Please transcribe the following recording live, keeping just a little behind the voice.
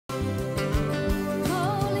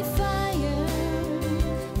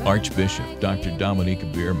Archbishop Dr.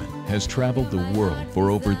 Dominiquae Bierman has traveled the world for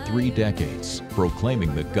over 3 decades,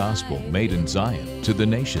 proclaiming the gospel made in Zion to the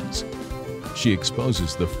nations. She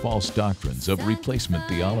exposes the false doctrines of replacement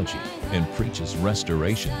theology and preaches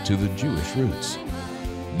restoration to the Jewish roots.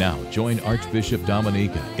 Now join Archbishop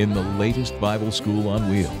Dominiquae in the latest Bible School on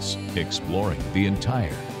Wheels, exploring the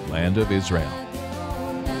entire land of Israel.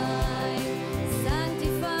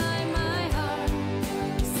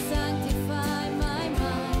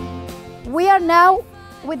 We are now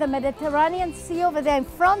with the Mediterranean Sea over there in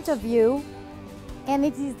front of you, and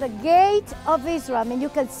it is the gate of Israel. I mean, you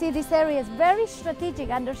can see this area is very strategic.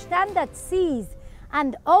 Understand that seas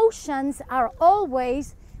and oceans are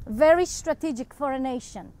always very strategic for a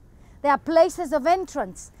nation. They are places of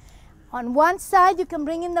entrance. On one side, you can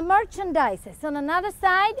bring in the merchandises. On another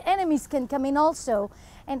side, enemies can come in also.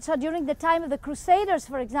 And so during the time of the Crusaders,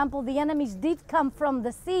 for example, the enemies did come from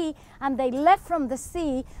the sea, and they left from the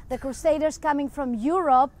sea, the Crusaders coming from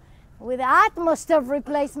Europe with the utmost of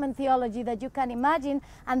replacement theology that you can imagine,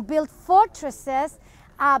 and built fortresses,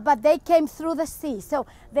 but they came through the sea. So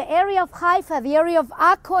the area of Haifa, the area of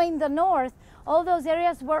Akko in the north, all those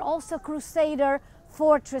areas were also Crusader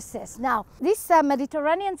fortresses. Now, this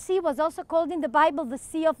Mediterranean Sea was also called in the Bible the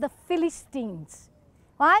Sea of the Philistines.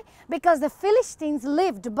 Why? Because the Philistines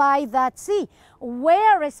lived by that sea.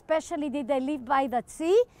 Where especially did they live by that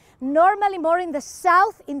sea? Normally more in the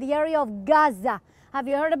south, in the area of Gaza. Have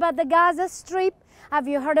you heard about the Gaza Strip? Have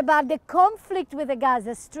you heard about the conflict with the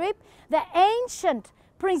Gaza Strip? The ancient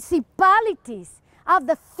principalities of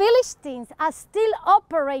the Philistines are still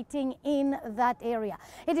operating in that area.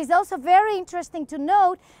 It is also very interesting to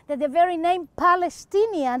note that the very name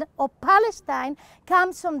Palestinian or Palestine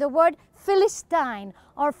comes from the word Philistine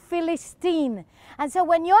or Philistine. And so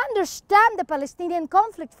when you understand the Palestinian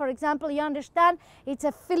conflict, for example, you understand it's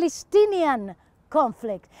a Philistinian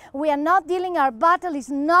conflict. We are not dealing, our battle is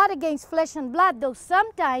not against flesh and blood, though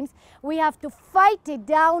sometimes we have to fight it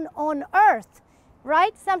down on earth,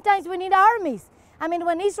 right? Sometimes we need armies. I mean,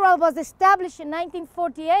 when Israel was established in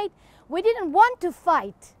 1948, we didn't want to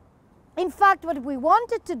fight. In fact, what we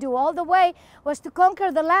wanted to do all the way was to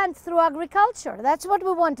conquer the land through agriculture. That's what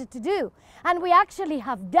we wanted to do. And we actually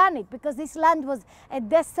have done it, because this land was a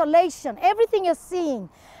desolation. Everything you're seeing,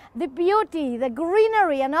 the beauty, the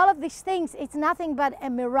greenery, and all of these things, it's nothing but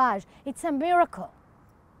a mirage. It's a miracle.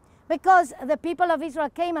 Because the people of Israel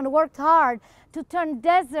came and worked hard to turn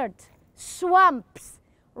desert, swamps,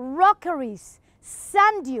 rockeries,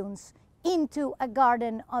 sand dunes into a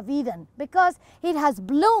Garden of Eden, because it has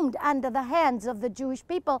bloomed under the hands of the Jewish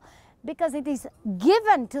people, because it is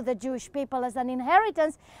given to the Jewish people as an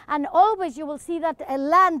inheritance. And always you will see that a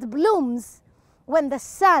land blooms when the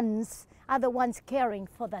sons are the ones caring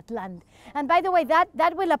for that land. And by the way,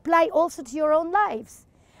 that will apply also to your own lives.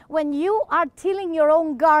 When you are tilling your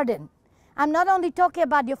own garden, I'm not only talking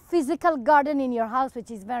about your physical garden in your house, which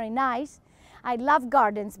is very nice. I love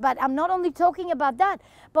gardens, but I'm not only talking about that,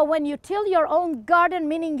 but when you till your own garden,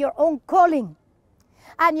 meaning your own calling,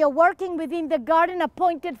 and you're working within the garden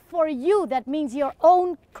appointed for you, that means your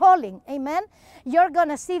own calling, amen? You're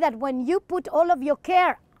gonna see that when you put all of your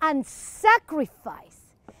care and sacrifice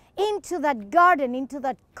into that garden, into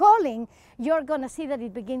that calling, you're gonna see that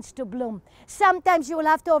it begins to bloom. Sometimes you will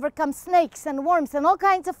have to overcome snakes and worms and all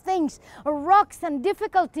kinds of things, rocks and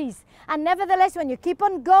difficulties. And nevertheless, when you keep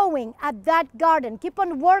on going at that garden, keep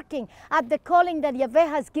on working at the calling that YHVH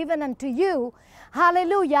has given unto you,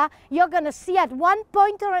 hallelujah, you're gonna see at one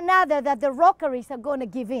point or another that the rockeries are gonna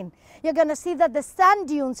give in. You're gonna see that the sand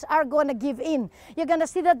dunes are gonna give in. You're gonna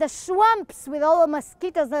see that the swamps with all the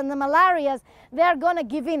mosquitoes and the malarias, they're gonna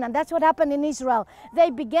give in. And that's what happened in Israel. They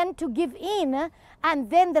began to give in, and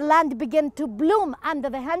then the land began to bloom under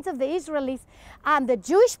the hands of the Israelis. And the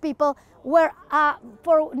Jewish people were,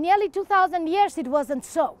 for nearly 2,000 years, it wasn't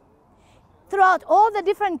so. Throughout all the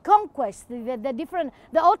different conquests, the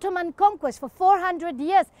Ottoman conquest for 400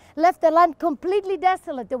 years left the land completely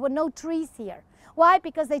desolate. There were no trees here. Why?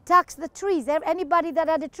 Because they taxed the trees. Anybody that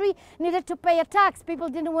had a tree needed to pay a tax. People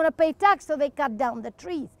didn't want to pay tax, so they cut down the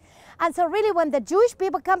trees. And so really, when the Jewish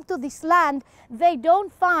people come to this land, they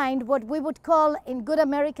don't find what we would call in good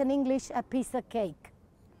American English a piece of cake.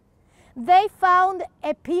 They found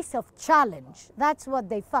a piece of challenge. That's what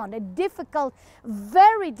they found, a difficult,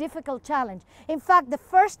 very difficult challenge. In fact, the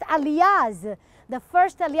first aliyahs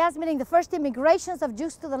meaning the first immigrations of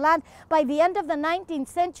Jews to the land, by the end of the 19th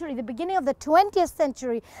century, the beginning of the 20th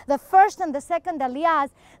century, the first and the second aliyahs,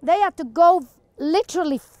 they had to go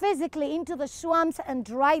literally, physically into the swamps and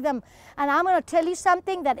dry them. And I'm going to tell you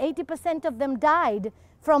something, that 80% of them died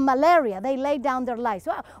from malaria. They lay down their lives.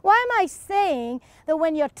 Why am I saying that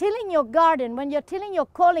when you're tilling your garden, when you're tilling your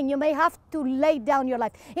calling, you may have to lay down your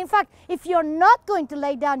life? In fact, if you're not going to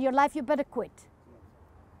lay down your life, you better quit.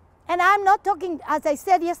 And I'm not talking, as I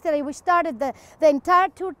said yesterday, we started the entire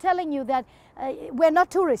tour telling you that we're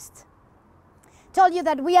not tourists. Told you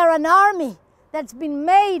that we are an army that's been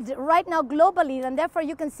made right now globally, and therefore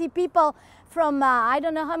you can see people from I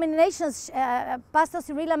don't know how many nations. Pastor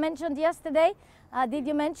Cyrilla mentioned yesterday. Did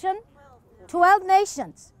you mention? 12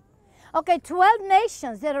 nations. Okay, 12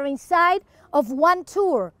 nations that are inside of one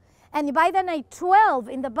tour. And by the name 12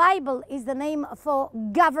 in the Bible is the name for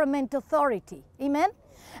government authority. Amen?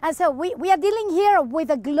 And so we are dealing here with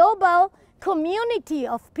a global community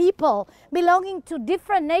of people belonging to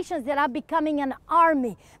different nations that are becoming an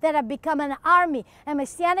army, a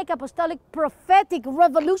messianic, apostolic, prophetic,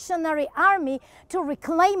 revolutionary army to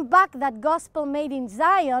reclaim back that gospel made in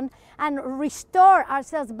Zion and restore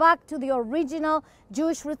ourselves back to the original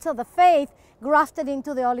Jewish roots of the faith grafted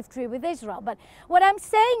into the olive tree with Israel. But what I'm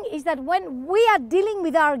saying is that when we are dealing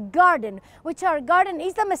with our garden, which our garden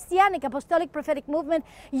is the messianic, apostolic, prophetic movement,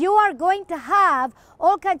 you are going to have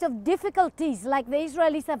all kinds of difficulties like the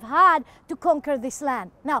Israelis have had to conquer this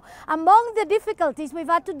land. Now, among the difficulties, we've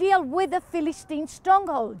had to deal with the Philistine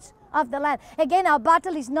strongholds of the land. Again, our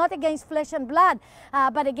battle is not against flesh and blood,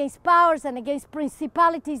 but against powers and against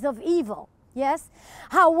principalities of evil. Yes?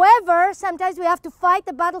 However, sometimes we have to fight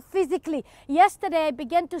the battle physically. Yesterday, I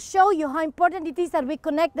began to show you how important it is that we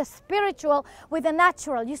connect the spiritual with the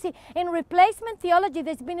natural. You see, in replacement theology,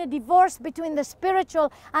 there's been a divorce between the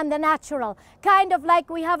spiritual and the natural. Kind of like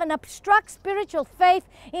we have an abstract spiritual faith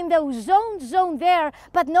in the zone there,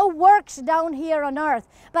 but no works down here on earth.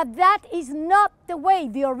 But that is not the way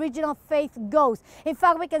the original faith goes. In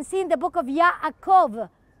fact, we can see in the book of Yaakov.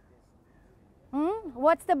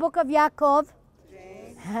 What's the book of Yaakov?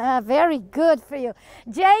 James. Very good for you.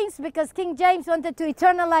 James, because King James wanted to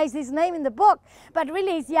eternalize his name in the book, but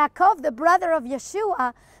really it's Yaakov, the brother of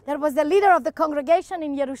Yeshua, that was the leader of the congregation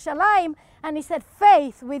in Jerusalem, and he said,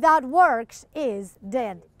 faith without works is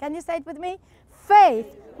dead. Can you say it with me? Faith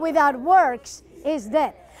without works is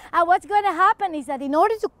dead. And what's going to happen is that in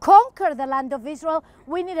order to conquer the land of Israel,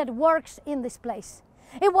 we needed works in this place.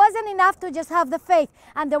 It wasn't enough to just have the faith.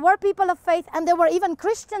 And there were people of faith, and there were even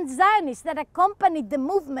Christian Zionists that accompanied the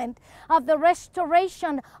movement of the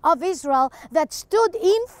restoration of Israel that stood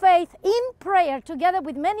in faith, in prayer, together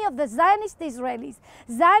with many of the Zionist Israelis,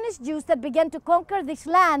 Zionist Jews that began to conquer this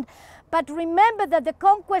land. But remember that the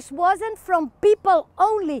conquest wasn't from people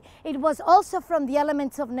only. It was also from the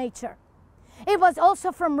elements of nature. It was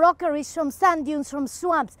also from rockeries, from sand dunes, from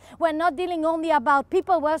swamps. We're not dealing only about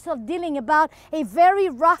people, we're also dealing about a very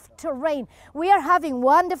rough terrain. We are having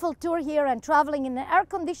wonderful tour here and traveling in an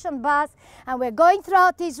air-conditioned bus, and we're going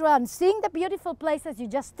throughout Israel and seeing the beautiful places. You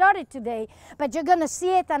just started today, but you're going to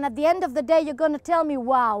see it, and at the end of the day, you're going to tell me,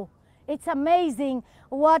 wow, it's amazing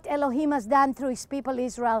what Elohim has done through his people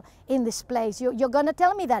Israel in this place. You're going to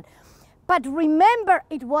tell me that. But remember,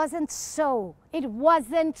 it wasn't so. It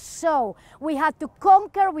wasn't so. We had to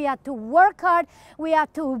conquer, we had to work hard, we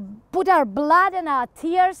had to put our blood and our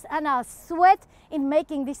tears and our sweat in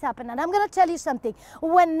making this happen. And I'm going to tell you something.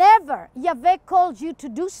 Whenever Yahweh calls you to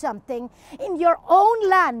do something in your own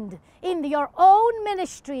land, in your own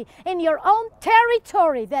ministry, in your own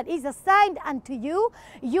territory that is assigned unto you,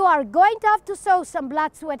 you are going to have to sow some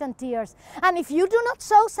blood, sweat, and tears. And if you do not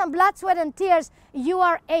sow some blood, sweat, and tears, you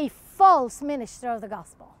are a false minister of the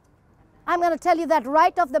gospel. I'm going to tell you that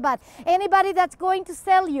right off the bat. Anybody that's going to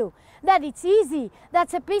sell you that it's easy,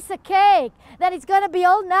 that's a piece of cake, that it's going to be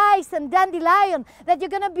all nice and dandelion, that you're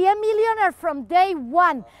going to be a millionaire from day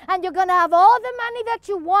one, and you're going to have all the money that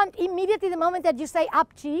you want immediately the moment that you say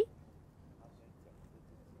Apchi,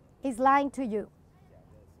 is lying to you.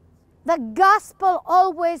 The gospel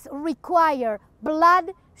always requires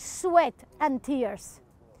blood, sweat, and tears.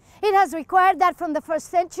 It has required that from the first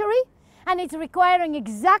century, and it's requiring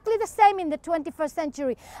exactly the same in the 21st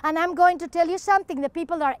century. And I'm going to tell you something, the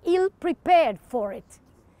people are ill-prepared for it.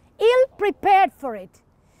 Ill-prepared for it.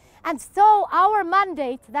 And so our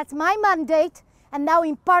mandate, that's my mandate, and now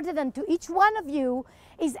imparted unto each one of you,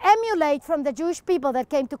 is emulate from the Jewish people that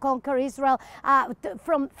came to conquer Israel,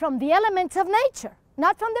 from the elements of nature.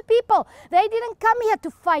 Not from the people. They didn't come here to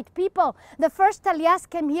fight people. The first Alias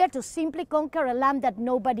came here to simply conquer a land that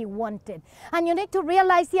nobody wanted. And you need to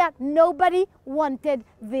realize here, nobody wanted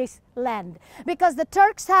this land. Because the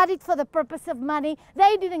Turks had it for the purpose of money.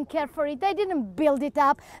 They didn't care for it. They didn't build it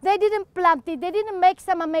up. They didn't plant it. They didn't make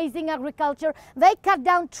some amazing agriculture. They cut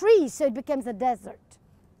down trees so it becomes a desert.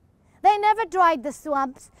 They never dried the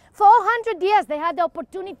swamps. 400 years they had the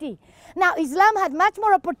opportunity. Now, Islam had much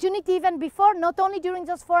more opportunity even before, not only during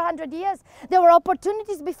those 400 years. There were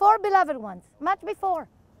opportunities before, beloved ones, much before.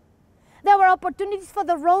 There were opportunities for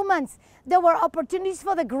the Romans. There were opportunities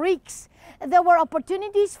for the Greeks. There were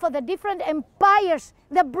opportunities for the different empires.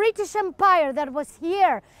 The British Empire that was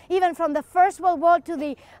here, even from the First World War to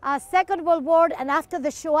the Second World War, and after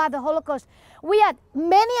the Shoah, the Holocaust. We had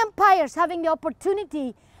many empires having the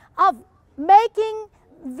opportunity of making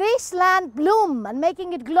this land bloom and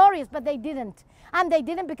making it glorious, but they didn't. And they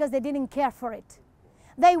didn't because they didn't care for it.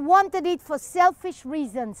 They wanted it for selfish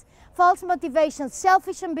reasons, false motivations,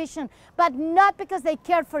 selfish ambition, but not because they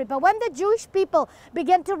cared for it. But when the Jewish people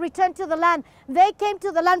began to return to the land, they came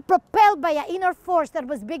to the land propelled by an inner force that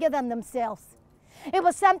was bigger than themselves. It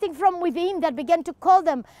was something from within that began to call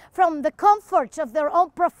them from the comforts of their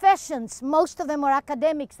own professions. Most of them were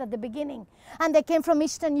academics at the beginning, and they came from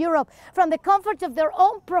Eastern Europe. From the comfort of their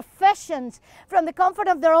own professions, from the comfort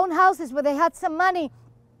of their own houses where they had some money,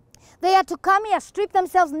 they had to come here, strip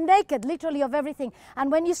themselves naked, literally of everything.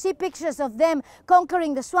 And when you see pictures of them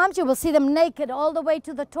conquering the swamps, you will see them naked all the way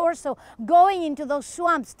to the torso, going into those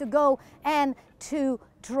swamps to go and to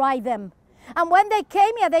dry them. And when they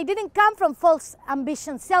came here, they didn't come from false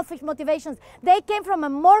ambitions, selfish motivations. They came from a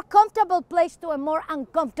more comfortable place to a more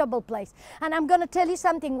uncomfortable place. And I'm going to tell you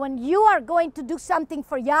something. When you are going to do something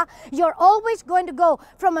for Yah, you're always going to go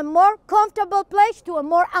from a more comfortable place to a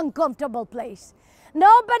more uncomfortable place.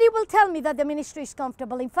 Nobody will tell me that the ministry is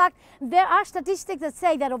comfortable. In fact, there are statistics that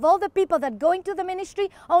say that of all the people that go into the ministry,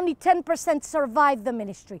 only 10% survive the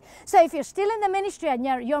ministry. So if you're still in the ministry and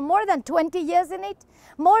you're more than 20 years in it,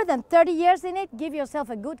 more than 30 years in it, give yourself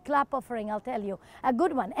a good clap offering, I'll tell you. A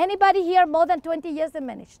good one. Anybody here more than 20 years in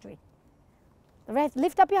ministry?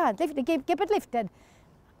 Lift up your hand. Keep it lifted.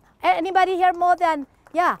 Anybody here more than,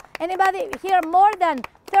 anybody here more than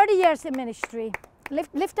 30 years in ministry?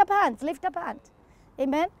 Lift up hands. Lift up hands.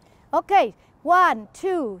 Amen? Okay, 1,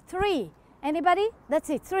 2, 3. Anybody? That's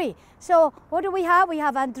it, 3. So what do we have? We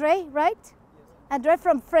have Andre, right? Yes. Andre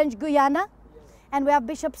from French Guiana. Yes. And we have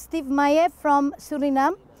Bishop Steve Maye from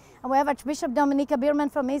Suriname. And we have Archbishop Dominiquae Bierman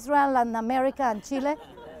from Israel and America and Chile.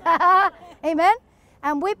 Amen?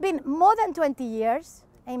 And we've been more than 20 years,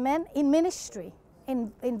 amen, in ministry,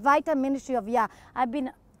 in vital ministry of Yah. I've been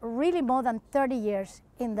really more than 30 years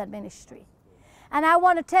in that ministry. And I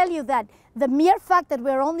want to tell you that the mere fact that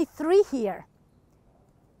we're only 3 here,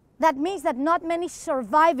 that means that not many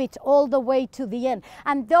survive it all the way to the end.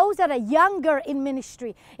 And those that are younger in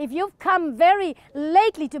ministry, if you've come very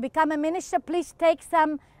lately to become a minister, please take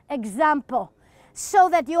some example so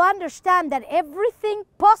that you understand that everything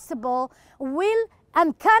possible will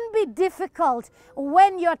and can be difficult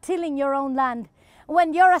when you're tilling your own land,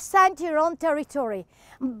 when you're assigned to your own territory.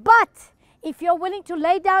 But if you're willing to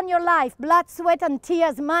lay down your life, blood, sweat, and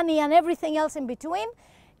tears, money, and everything else in between,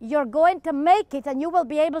 you're going to make it, and you will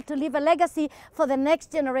be able to leave a legacy for the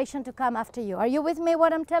next generation to come after you. Are you with me,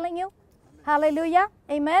 what I'm telling you? Hallelujah.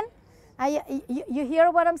 Amen? You hear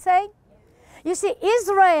what I'm saying? You see,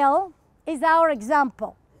 Israel is our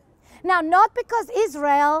example. Now, not because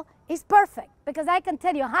Israel is perfect, because I can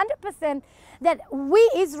tell you 100% that we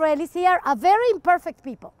Israelis here are very imperfect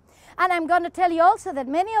people. And I'm going to tell you also that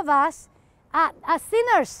many of us are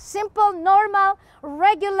sinners, simple, normal,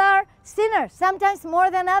 regular sinners, sometimes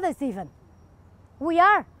more than others even. We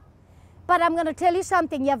are. But I'm going to tell you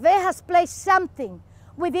something. Yahweh has placed something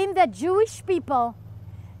within the Jewish people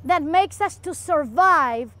that makes us to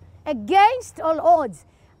survive against all odds.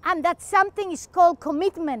 And that something is called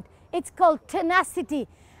commitment. It's called tenacity.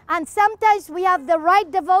 And sometimes we have the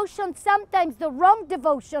right devotion, sometimes the wrong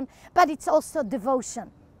devotion, but it's also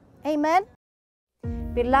devotion. Amen?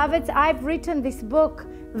 Beloveds, I've written this book,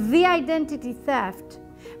 The Identity Theft,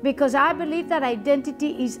 because I believe that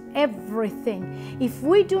identity is everything. If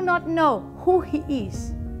we do not know who He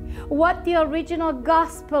is, what the original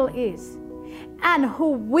gospel is, and who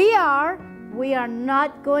we are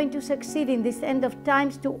not going to succeed in this end of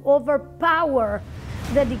times to overpower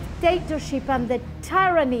the dictatorship and the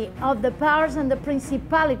tyranny of the powers and the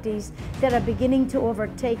principalities that are beginning to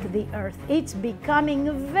overtake the earth. It's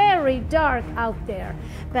becoming very dark out there,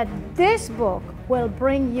 but this book will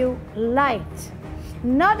bring you light.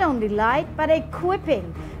 Not only light, but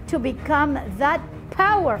equipping to become that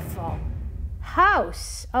powerful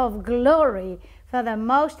house of glory for the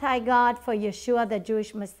Most High God, for Yeshua, the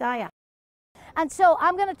Jewish Messiah. And so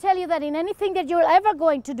I'm going to tell you that in anything that you're ever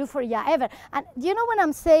going to do for Yah, ever. And do you know when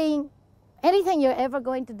I'm saying anything you're ever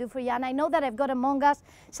going to do for Yah? And I know that I've got among us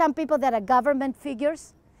some people that are government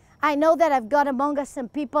figures. I know that I've got among us some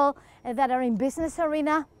people that are in business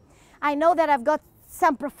arena. I know that I've got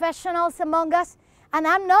some professionals among us, and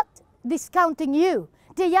I'm not discounting you.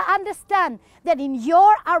 Do you understand that in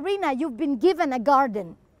your arena you've been given a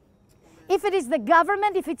garden? If it is the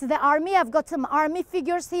government, if it's the army, I've got some army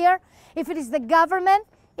figures here. If it is the government,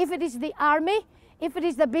 if it is the army, if it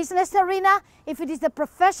is the business arena, if it is the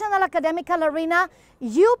professional academical arena,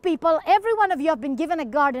 you people, every one of you have been given a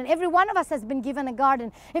garden. Every one of us has been given a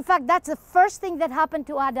garden. In fact, that's the first thing that happened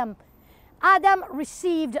to Adam. Adam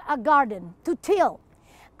received a garden to till.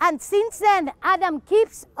 And since then, Adam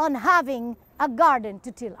keeps on having a garden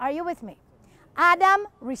to till. Are you with me? Adam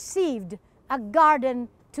received a garden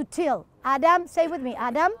to till. Adam, say with me,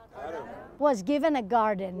 Adam was given a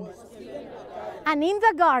garden. And in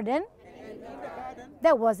the garden,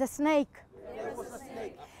 there was a snake.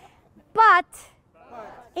 But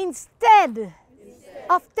instead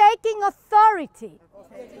of taking authority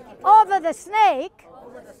over the snake,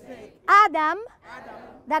 Adam,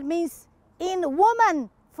 that means in woman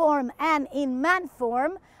form and in man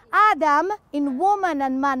form, Adam in woman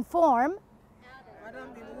and man form,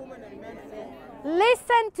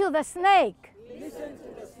 listened to the snake.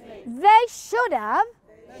 They should have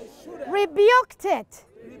rebuked it,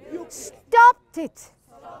 stopped it,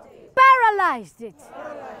 paralyzed it.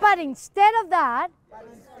 But instead of that,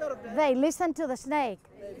 they listened to the snake.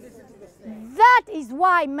 That is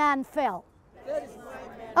why man fell.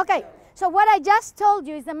 Okay, so what I just told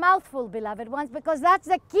you is a mouthful, beloved ones, because that's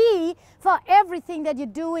the key for everything that you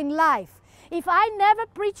do in life. If I never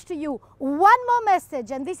preach to you one more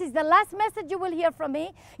message, and this is the last message you will hear from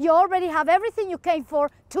me, you already have everything you came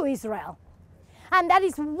for to Israel. And that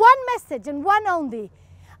is one message and one only.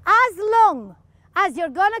 As long as you're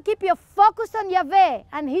going to keep your focus on Yahweh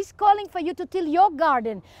and He's calling for you to till your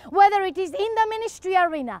garden, whether it is in the ministry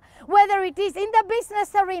arena, whether it is in the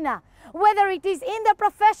business arena, whether it is in the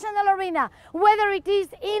professional arena, whether it is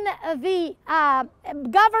in the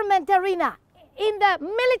government arena, in the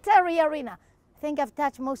military arena. I think I've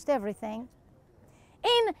touched most everything.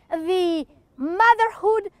 In the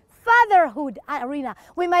motherhood, fatherhood arena.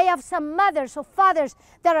 We may have some mothers or fathers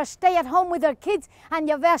that are stay at home with their kids, and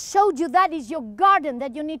Yahweh showed you that is your garden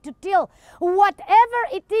that you need to till. Whatever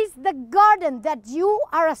it is, the garden that you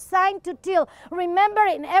are assigned to till, remember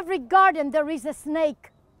in every garden there is a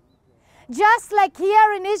snake. Just like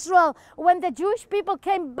here in Israel, when the Jewish people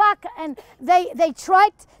came back and they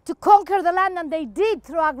tried to conquer the land, and they did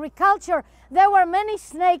through agriculture, there were many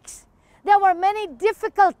snakes. There were many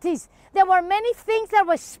difficulties. There were many things that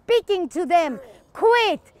were speaking to them.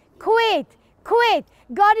 Quit, quit, quit.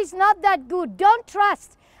 God is not that good. Don't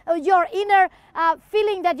trust your inner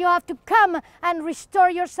feeling that you have to come and restore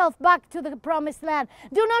yourself back to the promised land.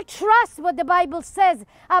 Do not trust what the Bible says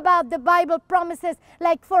about the Bible promises,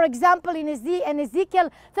 like for example in Ezekiel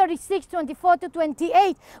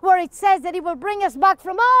 36:24-28, where it says that He will bring us back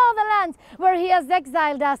from all the lands where He has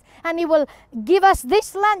exiled us, and He will give us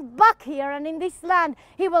this land back here, and in this land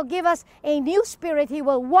He will give us a new spirit. He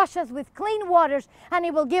will wash us with clean waters, and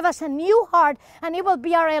He will give us a new heart, and He will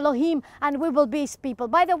be our Elohim, and we will be His people.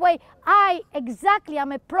 By the way,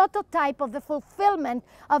 I'm a prototype of the fulfillment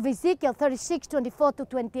of Ezekiel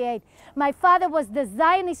 36:24-28. My father was the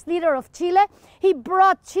Zionist leader of Chile. He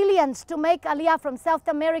brought Chileans to make Aliyah from South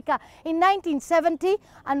America in 1970,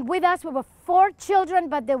 and with us we were 4 children,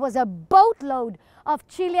 but there was a boatload of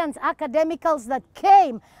Chileans, academicals that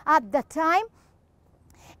came at the time.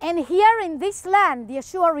 And here in this land,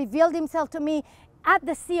 Yeshua revealed Himself to me at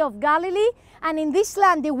the Sea of Galilee, and in this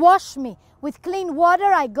land they washed me with clean water.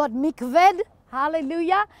 I got mikved,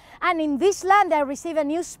 hallelujah. And in this land I received a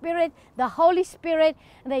new spirit, the Holy Spirit,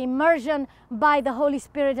 the immersion by the Holy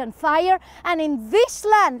Spirit and fire. And in this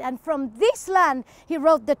land, and from this land, He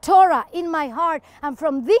wrote the Torah in my heart. And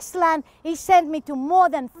from this land He sent me to more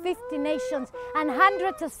than 50 nations and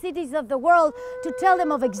hundreds of cities of the world to tell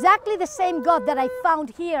them of exactly the same God that I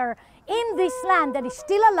found here in this land, that is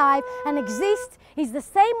still alive and exists. He's the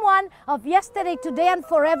same one of yesterday, today, and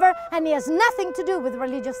forever, and He has nothing to do with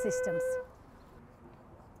religious systems.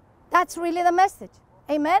 That's really the message.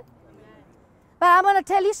 Amen? But I'm going to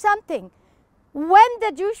tell you something. When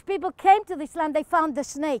the Jewish people came to this land, they found the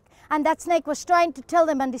snake, and that snake was trying to tell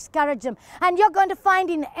them and discourage them. And you're going to find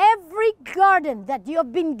in every garden that you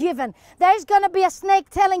have been given, there's going to be a snake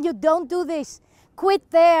telling you, don't do this.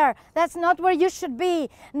 Quit there. That's not where you should be.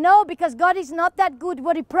 No, because God is not that good.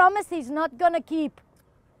 What He promised, He's not going to keep.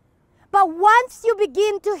 But once you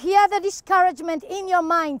begin to hear the discouragement in your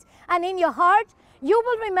mind and in your heart, you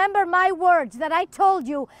will remember my words that I told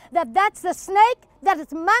you, that that's the snake that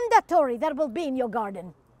is mandatory that will be in your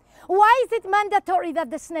garden. Why is it mandatory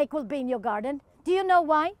that the snake will be in your garden? Do you know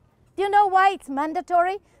why? Do you know why it's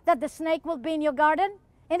mandatory that the snake will be in your garden?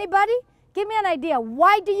 Anybody? Give me an idea.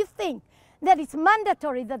 Why do you think that it's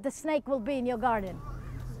mandatory that the snake will be in your garden?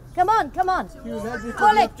 Come on, come on. He will help you to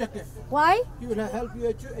Pull the it. objective. Why? He will help you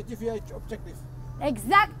achieve your objective.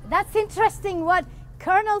 Exact. That's interesting what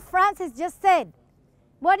Colonel Francis just said.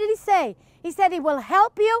 What did he say? He said it will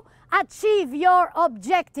help you achieve your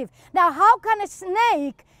objective. Now, how can a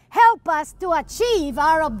snake help us to achieve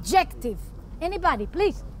our objective? Anybody,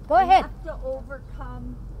 please, go ahead. You have to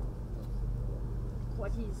overcome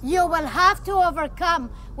what he's You will have to overcome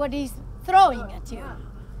what he's throwing at you.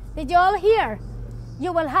 Did you all hear?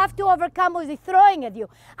 You will have to overcome what he's throwing at you.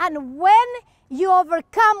 And when you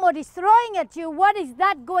overcome what he's throwing at you, what is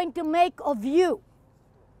that going to make of you?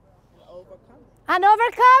 An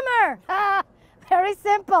overcomer. Very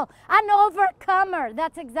simple. An overcomer.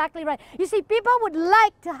 That's exactly right. You see, people would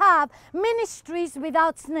like to have ministries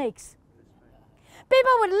without snakes.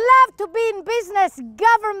 People would love to be in business,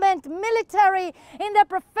 government, military, in the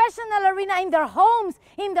professional arena, in their homes,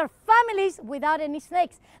 in their families, without any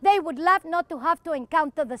snakes. They would love not to have to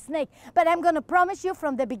encounter the snake. But I'm going to promise you,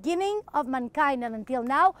 from the beginning of mankind and until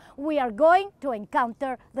now, we are going to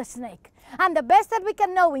encounter the snake. And the best that we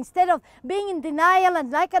can know, instead of being in denial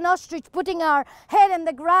and like an ostrich putting our head in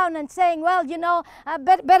the ground and saying, well, you know,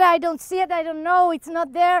 better I don't see it, I don't know, it's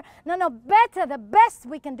not there. No, better, the best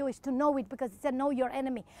we can do is to know it, because it said, know your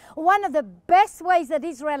enemy. One of the best ways that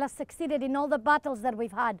Israel has succeeded in all the battles that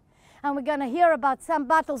we've had, and we're going to hear about some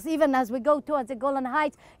battles even as we go towards the Golan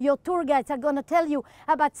Heights. Your tour guides are going to tell you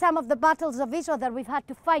about some of the battles of Israel that we've had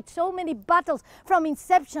to fight. So many battles from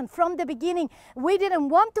inception, from the beginning. We didn't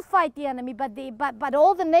want to fight the enemy, but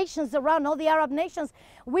all the nations around, all the Arab nations,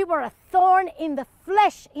 we were a thorn in the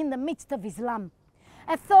flesh in the midst of Islam.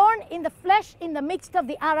 A thorn in the flesh in the midst of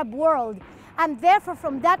the Arab world. And therefore,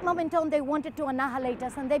 from that moment on, they wanted to annihilate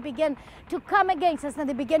us, and they began to come against us, and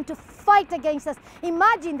they began to fight against us.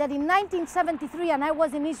 Imagine that in 1973, and I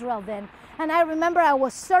was in Israel then, and I remember I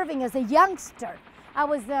was serving as a youngster. I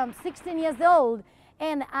was 16 years old,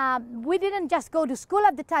 and we didn't just go to school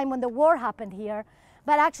at the time when the war happened here,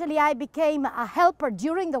 but actually I became a helper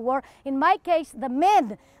during the war. In my case, the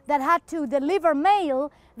men that had to deliver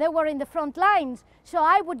mail, they were in the front lines. So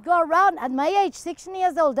I would go around at my age, 16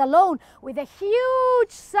 years old, alone with a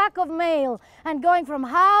huge sack of mail and going from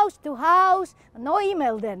house to house. No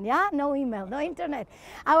email then, yeah? No email, no internet.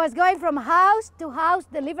 I was going from house to house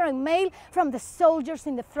delivering mail from the soldiers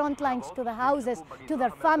in the front lines to the houses, to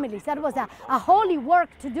their families. That was a holy work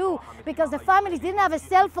to do, because the families didn't have a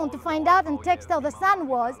cell phone to find out and text how the son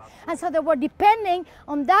was. And so they were depending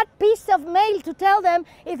on that piece of mail to tell them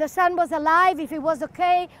if the son was alive, if he was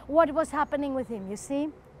okay, what was happening with him, you see?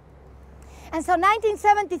 And so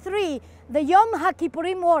 1973, the Yom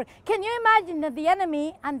HaKippurim War. Can you imagine that the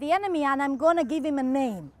enemy, and I'm going to give him a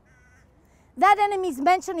name. That enemy is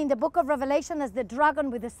mentioned in the book of Revelation as the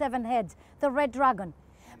dragon with the 7 heads, the red dragon.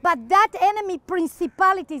 But that enemy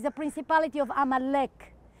principality is the principality of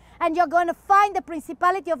Amalek. And you're going to find the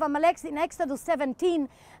principality of Amalek in Exodus 17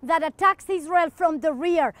 that attacks Israel from the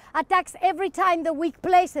rear, attacks every time the weak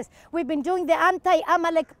places. We've been doing the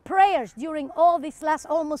anti-Amalek prayers during all these last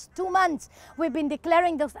almost 2 months. We've been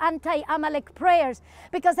declaring those anti-Amalek prayers,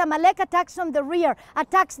 because Amalek attacks from the rear,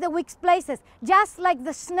 attacks the weak places, just like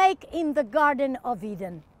the snake in the Garden of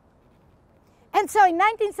Eden. And so in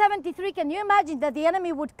 1973, can you imagine that the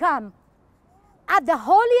enemy would come at the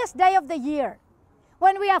holiest day of the year,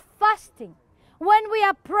 when we are fasting, when we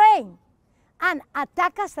are praying, and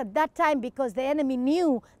attack us at that time, because the enemy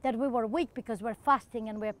knew that we were weak because we're fasting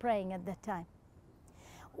and we're praying at that time.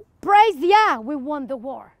 Praise Yah, we won the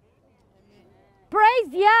war.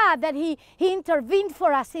 Praise Yah that he intervened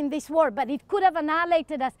for us in this war, but it could have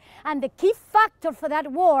annihilated us. And the key factor for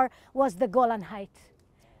that war was the Golan Heights.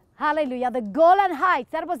 Hallelujah, the Golan Heights,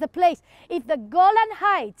 that was the place. If the Golan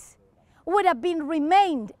Heights would have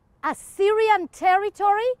remained Assyrian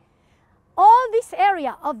territory, all this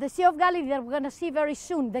area of the Sea of Galilee that we're going to see very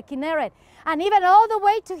soon, the Kinneret, and even all the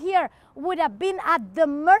way to here, would have been at the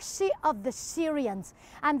mercy of the Syrians.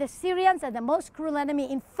 And the Syrians are the most cruel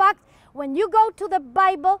enemy. In fact, when you go to the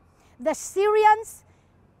Bible, the Syrians,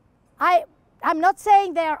 I'm not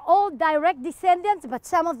saying they are all direct descendants, but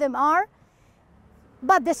some of them are.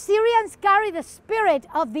 But the Syrians carry the spirit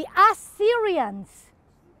of the Assyrians.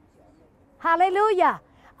 Hallelujah.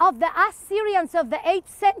 Of the Assyrians of the 8th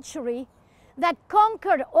century that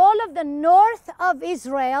conquered all of the north of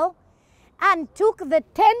Israel and took the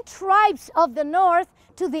 10 tribes of the north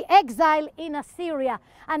to the exile in Assyria.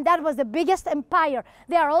 And that was the biggest empire.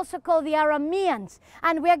 They are also called the Arameans.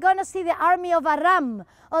 And we're going to see the army of Aram,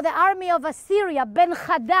 or the army of Assyria,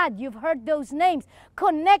 Ben-Hadad, you've heard those names,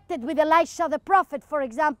 connected with Elisha the prophet, for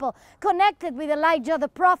example, connected with Elijah the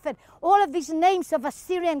prophet, all of these names of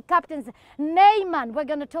Assyrian captains. Naaman, we're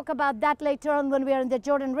going to talk about that later on when we are in the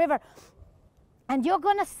Jordan River. And you're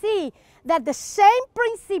going to see that the same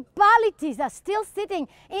principalities are still sitting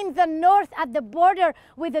in the north at the border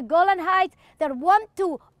with the Golan Heights that want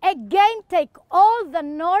to again take all the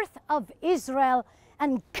north of Israel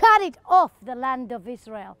and cut it off the land of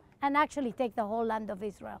Israel, and actually take the whole land of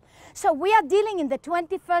Israel. So we are dealing in the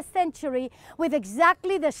 21st century with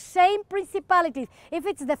exactly the same principalities. If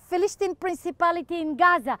it's the Philistine principality in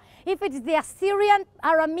Gaza, if it's the Assyrian,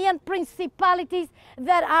 Aramean principalities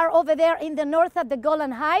that are over there in the north at the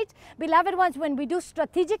Golan Heights, beloved ones, when we do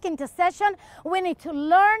strategic intercession, we need to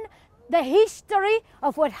learn the history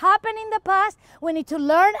of what happened in the past. We need to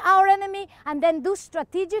learn our enemy and then do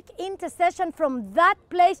strategic intercession from that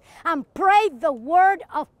place and pray the word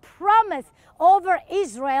of promise over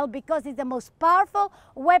Israel, because it's the most powerful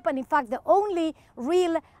weapon. In fact, the only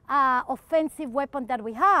real offensive weapon that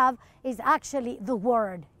we have is actually the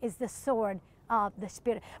word, is the sword of the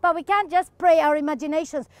Spirit. But we can't just pray our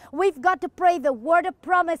imaginations. We've got to pray the word of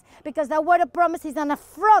promise, because that word of promise is an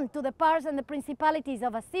affront to the powers and the principalities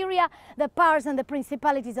of Assyria, the powers and the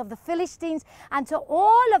principalities of the Philistines. And so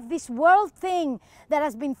all of this world thing that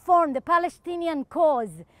has been formed, the Palestinian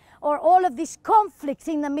cause, or all of these conflicts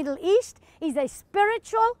in the Middle East, is a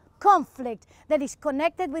spiritual conflict that is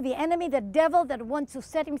connected with the enemy, the devil, that wants to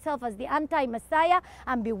set himself as the anti-Messiah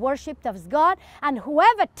and be worshipped as God. And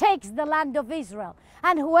whoever takes the land of Israel,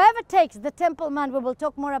 and whoever takes the Temple Mount, we will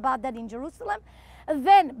talk more about that in Jerusalem,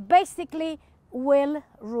 then basically will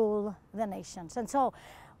rule the nations. And so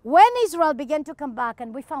when Israel began to come back,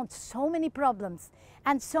 and we found so many problems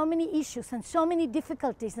and so many issues and so many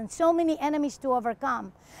difficulties and so many enemies to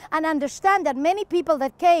overcome, and understand that many people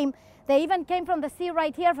that came, they even came from the sea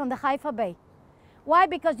right here, from the Haifa Bay. Why?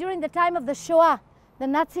 Because during the time of the Shoah, the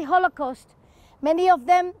Nazi Holocaust, many of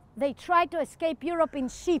them, they tried to escape Europe in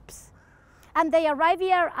ships. And they arrived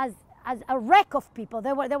here as a wreck of people.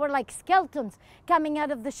 They were like skeletons coming out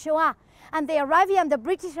of the Shoah. And they arrived here, and the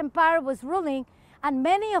British Empire was ruling. And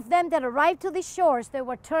many of them that arrived to these shores, they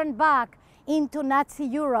were turned back into Nazi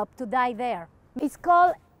Europe to die there. It's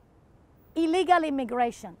called illegal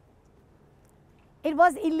immigration. It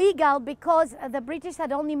was illegal because the British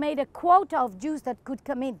had only made a quota of Jews that could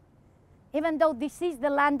come in. Even though this is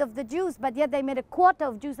the land of the Jews, but yet they made a quota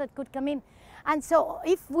of Jews that could come in. And so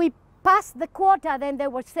if we passed the quota, then they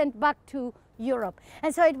were sent back to Europe.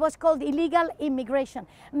 And so it was called illegal immigration.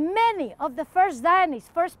 Many of the first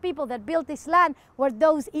Zionists, first people that built this land, were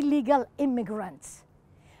those illegal immigrants.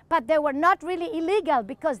 But they were not really illegal,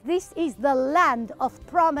 because this is the land of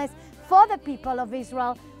promise for the people of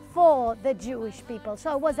Israel, for the Jewish people.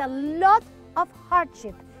 So it was a lot of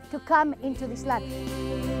hardship to come into this land.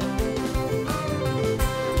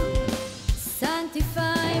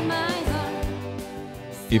 Sanctify my heart.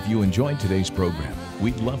 If you enjoyed today's program,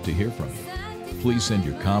 we'd love to hear from you. Please send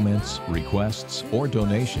your comments, requests, or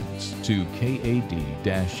donations to kad-esh.org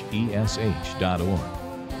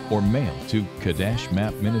or mail to Kad-Esh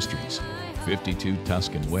MAP Ministries, 52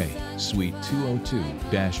 Tuscan Way, Suite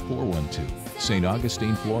 202-412, St.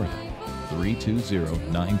 Augustine, Florida,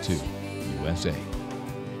 32092, USA.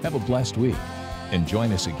 Have a blessed week, and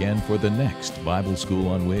join us again for the next Bible School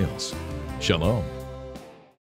on Wheels. Shalom.